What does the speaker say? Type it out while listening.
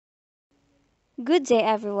Good day,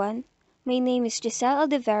 everyone. My name is Giselle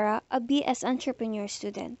Aldevera, a BS Entrepreneur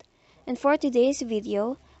student. And for today's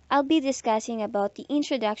video, I'll be discussing about the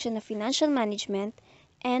introduction of financial management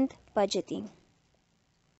and budgeting.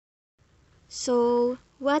 So,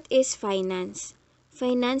 what is finance?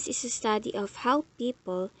 Finance is a study of how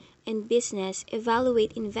people and business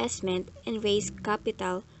evaluate investment and raise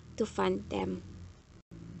capital to fund them.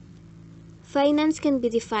 Finance can be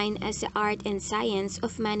defined as the art and science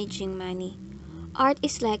of managing money. Art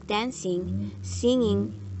is like dancing,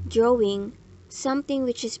 singing, drawing, something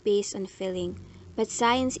which is based on feeling. But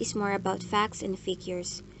science is more about facts and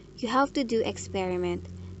figures. You have to do experiment,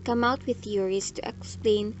 come out with theories to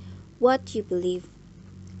explain what you believe.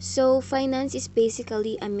 So, finance is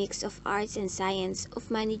basically a mix of arts and science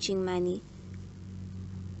of managing money.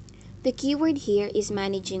 The keyword here is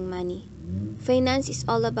managing money. Finance is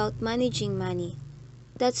all about managing money.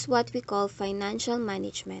 That's what we call financial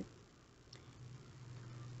management.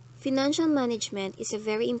 Financial management is a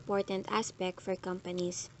very important aspect for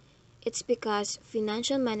companies. It's because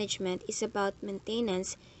financial management is about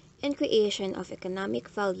maintenance and creation of economic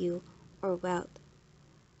value or wealth.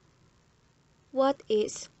 What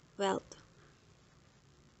is wealth?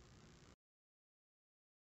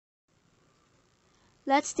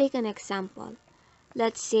 Let's take an example.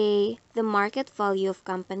 Let's say the market value of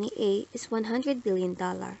company A is $100 billion.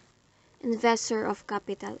 Investor of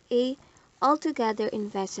capital A altogether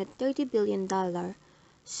invested $30 billion.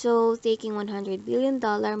 So, taking $100 billion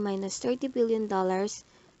minus $30 billion,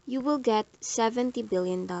 you will get $70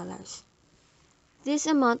 billion. This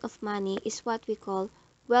amount of money is what we call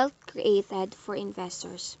wealth created for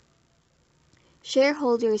investors.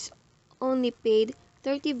 Shareholders only paid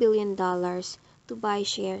 $30 billion to buy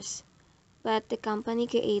shares, but the company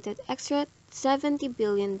created extra $70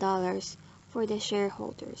 billion for the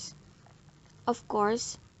shareholders. Of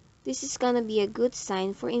course, this is gonna be a good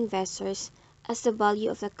sign for investors as the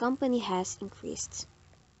value of the company has increased.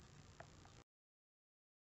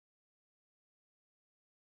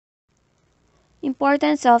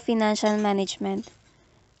 Importance of financial management.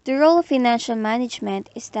 The role of financial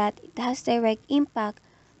management is that it has direct impact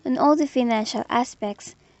on all the financial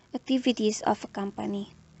aspects, activities of a company.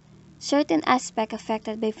 Certain aspects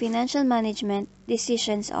affected by financial management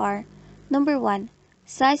decisions are: number 1,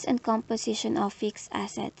 size and composition of fixed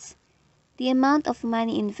assets. The amount of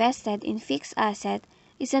money invested in fixed asset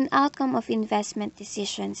is an outcome of investment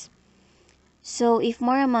decisions. So if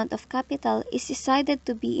more amount of capital is decided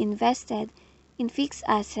to be invested in fixed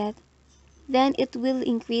asset, then it will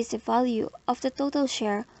increase the value of the total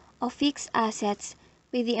share of fixed assets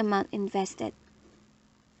by the amount invested.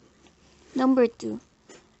 Number 2,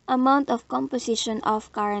 amount of composition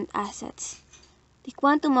of current assets. The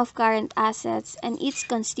quantum of current assets and its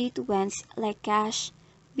constituents like cash,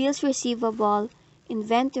 bills receivable,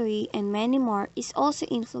 inventory, and many more is also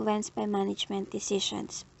influenced by management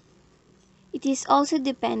decisions. It is also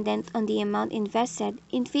dependent on the amount invested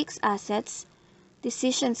in fixed assets,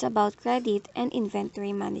 decisions about credit and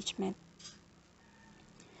inventory management.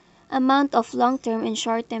 Amount of long-term and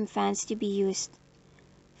short-term funds to be used.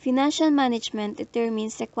 Financial management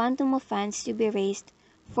determines the quantum of funds to be raised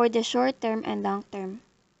for the short-term and long-term.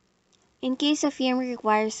 In case a firm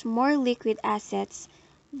requires more liquid assets,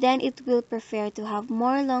 then it will prefer to have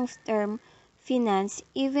more long-term finance.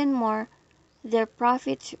 Even more, their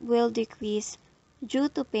profits will decrease due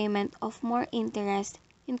to payment of more interest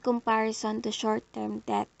in comparison to short-term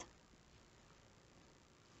debt.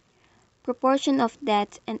 Proportion of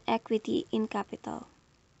debt and equity in capital.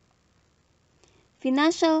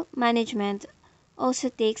 Financial management also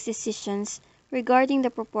takes decisions regarding the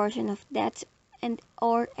proportion of debt and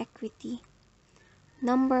or equity.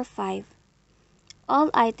 Number 5. All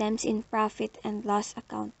items in profit and loss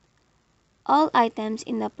account. All items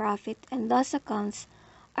in the profit and loss accounts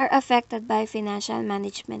are affected by financial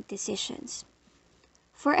management decisions.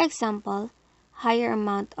 For example, higher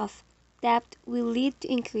amount of debt will lead to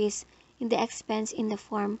increase in the expense in the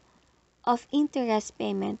form of interest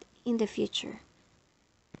payment in the future.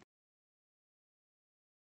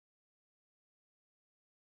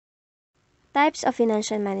 Types of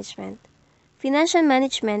financial management. Financial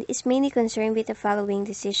management is mainly concerned with the following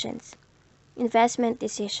decisions. Investment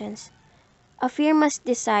decisions. A firm must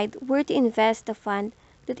decide where to invest the fund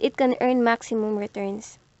that it can earn maximum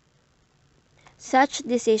returns. Such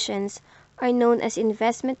decisions are known as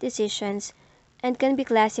investment decisions and can be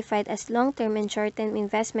classified as long-term and short-term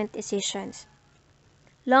investment decisions.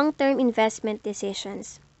 Long-term investment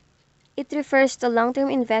decisions. It refers to long-term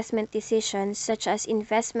investment decisions such as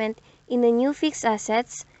investment in a new fixed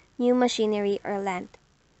assets, new machinery, or land.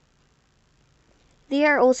 They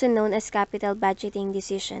are also known as capital budgeting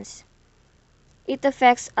decisions. It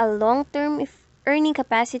affects a long-term earning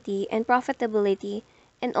capacity and profitability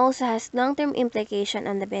and also has long-term implication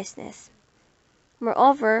on the business.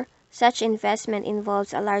 Moreover, such investment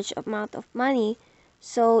involves a large amount of money,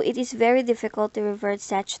 so it is very difficult to revert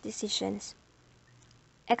such decisions.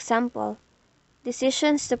 Example,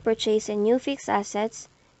 decisions to purchase a new fixed assets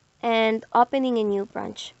and opening a new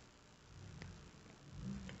branch.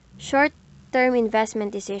 Short-term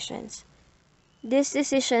investment decisions. These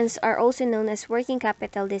decisions are also known as working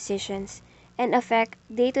capital decisions and affect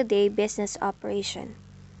day-to-day business operation.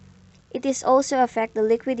 It is also affect the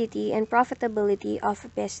liquidity and profitability of a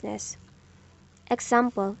business.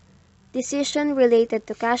 Example, decision related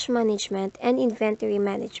to cash management and inventory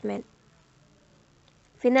management.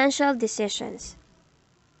 Financial decisions.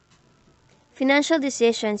 Financial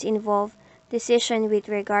decisions involve decision with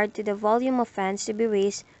regard to the volume of funds to be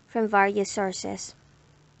raised from various sources.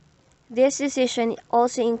 This decision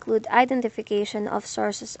also include identification of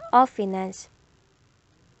sources of finance.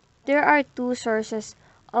 There are two sources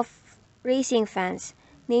of raising funds,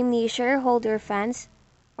 namely shareholder funds,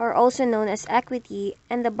 or also known as equity,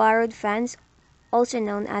 and the borrowed funds, also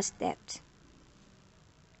known as debt.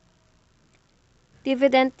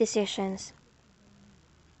 Dividend decisions.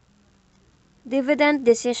 Dividend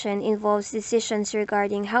decision involves decisions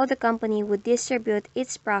regarding how the company would distribute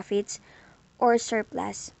its profits or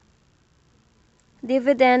surplus.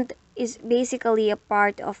 Dividend is basically a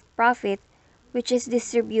part of profit which is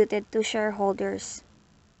distributed to shareholders.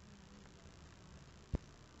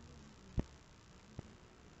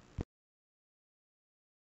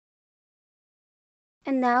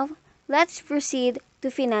 And now, let's proceed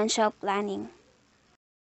to financial planning.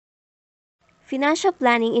 Financial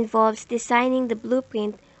planning involves designing the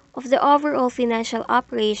blueprint of the overall financial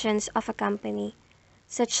operations of a company,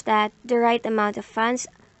 such that the right amount of funds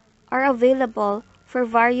are available for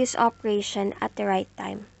various operations at the right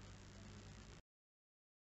time.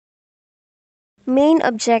 Main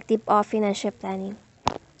objective of financial planning.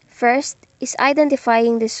 First is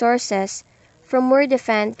identifying the sources from where the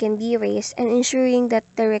fund can be raised and ensuring that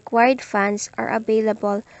the required funds are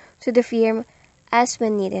available to the firm as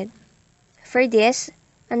when needed. For this,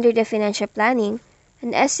 under the financial planning,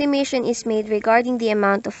 an estimation is made regarding the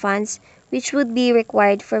amount of funds which would be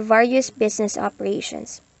required for various business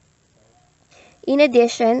operations. In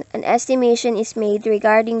addition, an estimation is made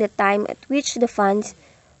regarding the time at which the funds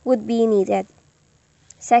would be needed.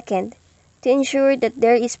 Second, to ensure that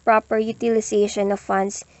there is proper utilization of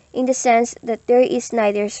funds in the sense that there is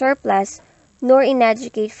neither surplus nor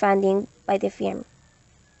inadequate funding by the firm.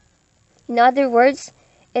 In other words,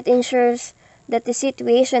 it ensures that the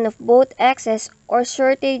situation of both excess or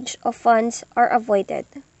shortage of funds are avoided.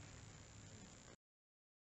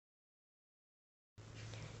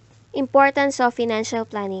 Importance of financial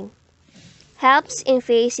planning. Helps in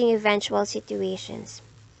facing eventual situations.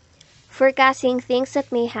 Forecasting things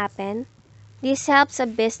that may happen. This helps a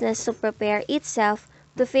business to prepare itself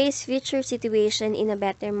to face future situations in a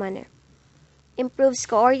better manner. Improves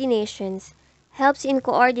coordinations. Helps in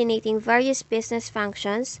coordinating various business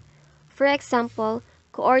functions. For example,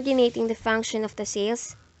 coordinating the function of the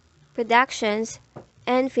sales, productions,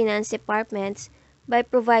 and finance departments by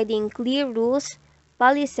providing clear rules,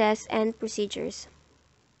 policies, and procedures.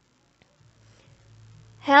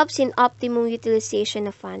 Helps in optimum utilization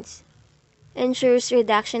of funds. Ensures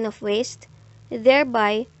reduction of waste,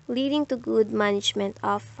 thereby leading to good management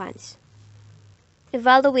of funds.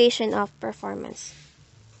 Evaluation of performance.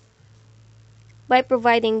 By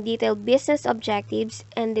providing detailed business objectives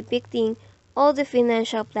and depicting all the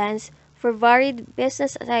financial plans for varied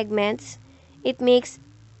business segments, it makes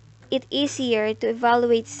it easier to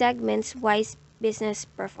evaluate segments-wise business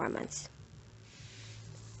performance.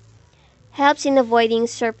 Helps in avoiding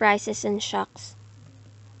surprises and shocks.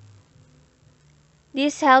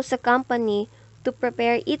 This helps a company to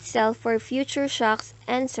prepare itself for future shocks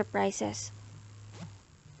and surprises.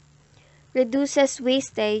 Reduces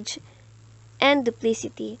wastage and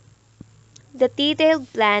duplicity. The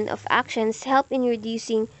detailed plan of actions help in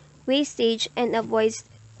reducing wastage and avoids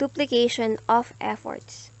duplication of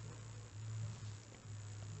efforts.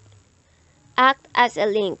 Act as a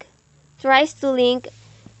link. Tries to link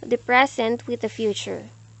the present with the future.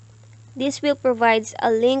 This will provide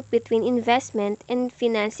a link between investment and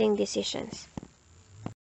financing decisions.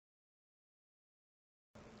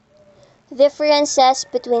 Differences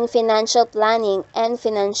between financial planning and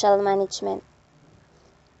financial management.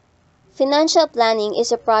 Financial planning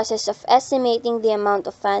is a process of estimating the amount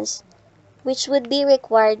of funds which would be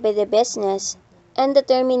required by the business and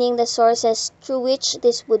determining the sources through which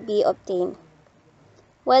this would be obtained.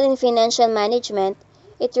 while in financial management,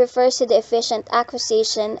 it refers to the efficient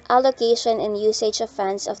acquisition, allocation, and usage of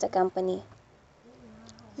funds of the company.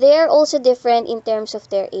 They are also different in terms of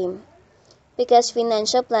their aim, because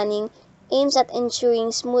financial planning aims at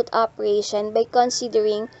ensuring smooth operation by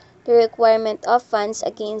considering the requirement of funds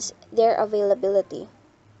against their availability,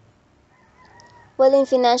 while in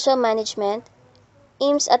financial management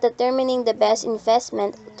aims at determining the best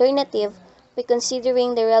investment alternative by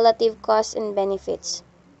considering the relative costs and benefits.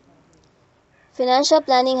 Financial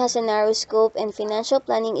planning has a narrow scope, and financial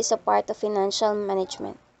planning is a part of financial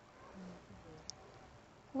management,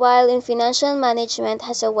 while in financial management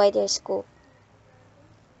has a wider scope.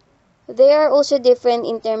 They are also different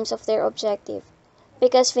in terms of their objective,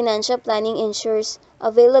 because financial planning ensures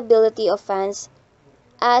availability of funds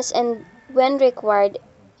as and when required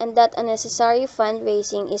and that unnecessary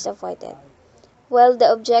fundraising is avoided, while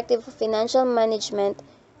the objective of financial management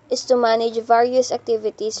is to manage various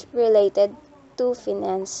activities related to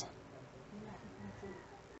finance.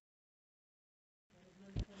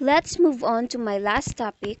 Let's move on to my last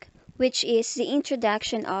topic, which is the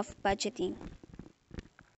introduction of budgeting.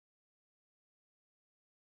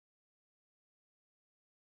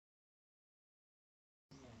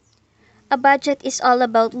 A budget is all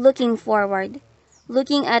about looking forward,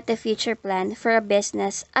 looking at the future plan for a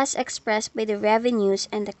business as expressed by the revenues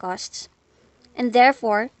and the costs, and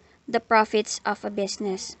therefore the profits of a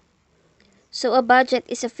business. So a budget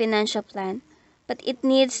is a financial plan, but it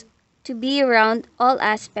needs to be around all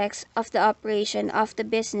aspects of the operation of the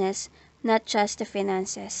business, not just the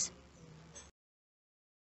finances.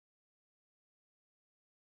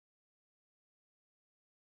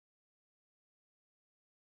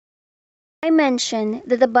 I mentioned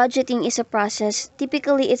that the budgeting is a process,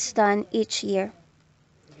 typically it's done each year,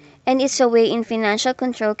 and it's a way in financial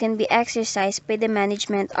control can be exercised by the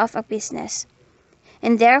management of a business,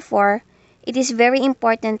 and therefore it is very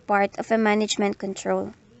important part of a management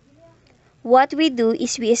control. What we do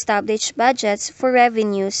is we establish budgets for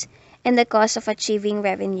revenues and the cost of achieving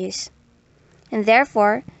revenues. And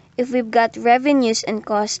therefore, if we've got revenues and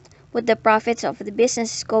cost, what the profits of the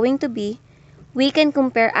business is going to be, we can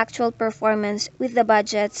compare actual performance with the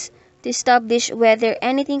budgets to establish whether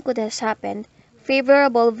anything could have happened,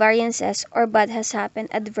 favorable variances, or bad has happened,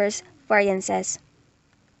 adverse variances.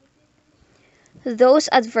 Those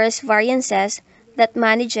adverse variances that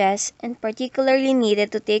manages and particularly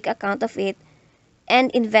needed to take account of it and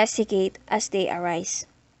investigate as they arise.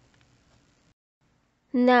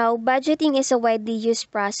 Now, budgeting is a widely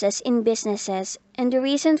used process in businesses, and the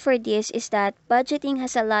reason for this is that budgeting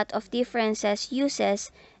has a lot of differences,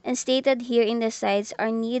 uses, and stated here in the slides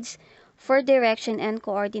are needs for direction and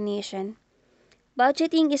coordination.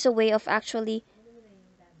 Budgeting is a way of actually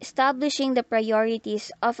establishing the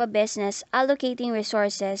priorities of a business, allocating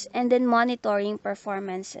resources, and then monitoring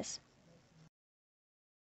performances.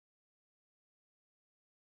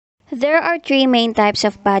 There are three main types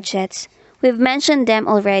of budgets. We've mentioned them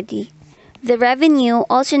already. The revenue,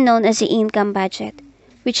 also known as the income budget,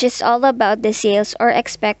 which is all about the sales or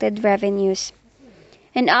expected revenues.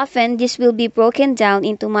 And often this will be broken down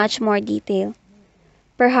into much more detail.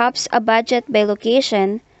 Perhaps a budget by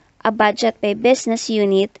location, a budget by business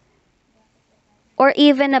unit, or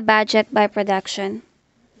even a budget by production.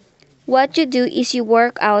 What you do is you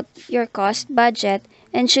work out your cost budget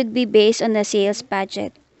and should be based on the sales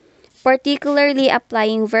budget, particularly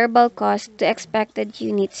applying variable cost to expected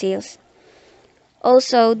unit sales.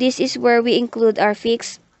 Also, this is where we include our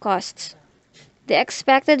fixed costs. The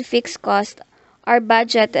expected fixed costs are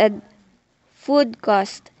budgeted food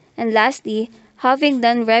cost. And lastly, having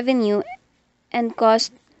done revenue and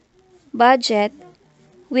cost budget,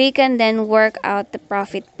 we can then work out the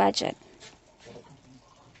profit budget.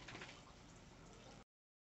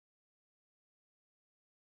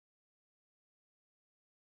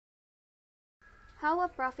 How a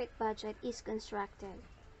profit budget is constructed.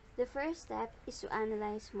 The first step is to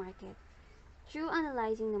analyze market. Through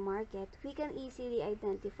analyzing the market, we can easily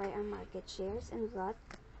identify our market shares and growth,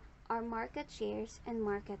 our market shares and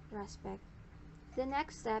market prospect. The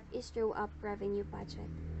next step is draw up revenue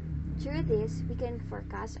budget. Through this, we can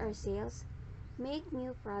forecast our sales, make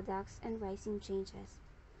new products and pricing changes.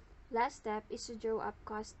 Last step is to draw up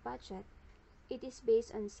cost budget. It is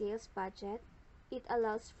based on sales budget. It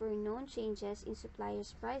allows for known changes in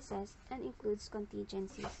suppliers' prices and includes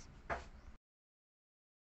contingencies.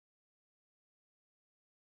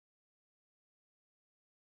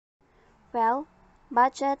 Well,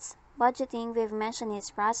 budgeting we've mentioned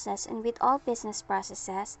its process, and with all business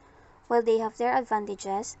processes, while they have their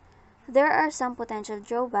advantages, there are some potential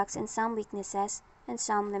drawbacks and some weaknesses and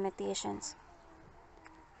some limitations.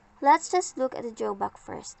 Let's just look at the drawback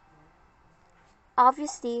first.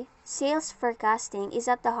 Obviously, sales forecasting is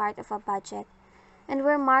at the heart of a budget and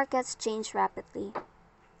where markets change rapidly.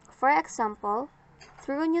 For example,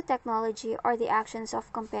 through new technology or the actions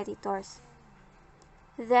of competitors.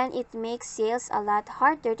 Then it makes sales a lot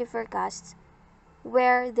harder to forecast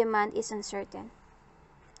where demand is uncertain.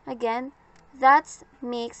 Again, that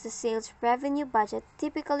makes the sales revenue budget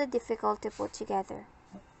typically difficult to put together.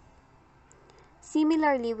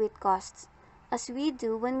 Similarly with costs, as we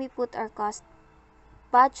do when we put our cost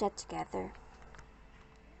budget together.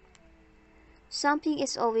 Something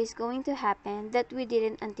is always going to happen that we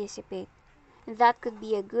didn't anticipate, and that could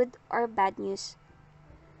be a good or bad news.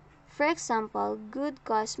 For example, good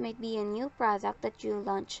cost might be a new product that you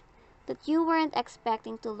launch that you weren't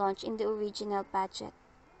expecting to launch in the original budget.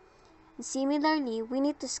 And similarly, we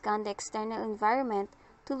need to scan the external environment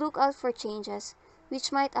to look out for changes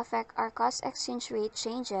which might affect our cost exchange rate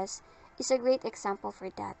changes is a great example for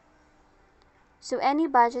that. So any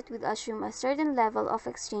budget will assume a certain level of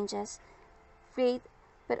exchanges rate,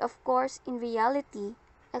 but of course in reality,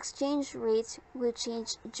 exchange rates will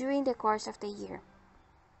change during the course of the year.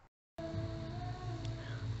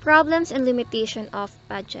 Problems and limitation of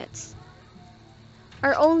budgets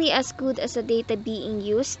are only as good as the data being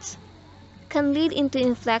used, can lead into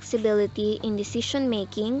inflexibility in decision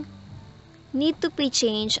making, need to be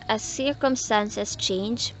changed as circumstances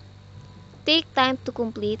change, take time to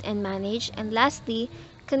complete and manage, and lastly,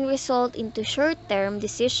 can result into short-term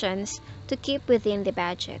decisions to keep within the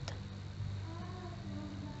budget.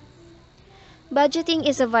 Budgeting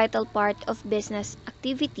is a vital part of business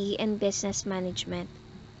activity and business management.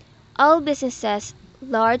 All businesses,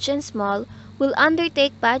 large and small, will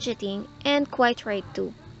undertake budgeting, and quite right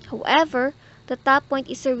too. However, the top point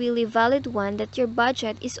is a really valid one that your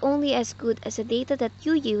budget is only as good as the data that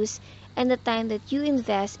you use and the time that you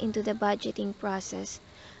invest into the budgeting process.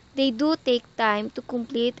 They do take time to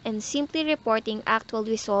complete, and simply reporting actual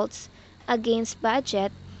results against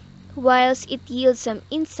budget, whilst it yields some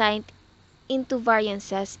insight into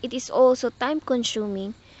variances, it is also time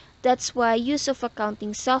consuming. That's why use of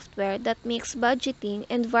accounting software that makes budgeting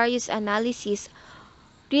and various analyses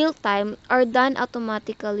real time or done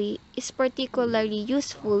automatically is particularly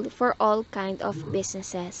useful for all kinds of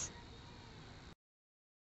businesses.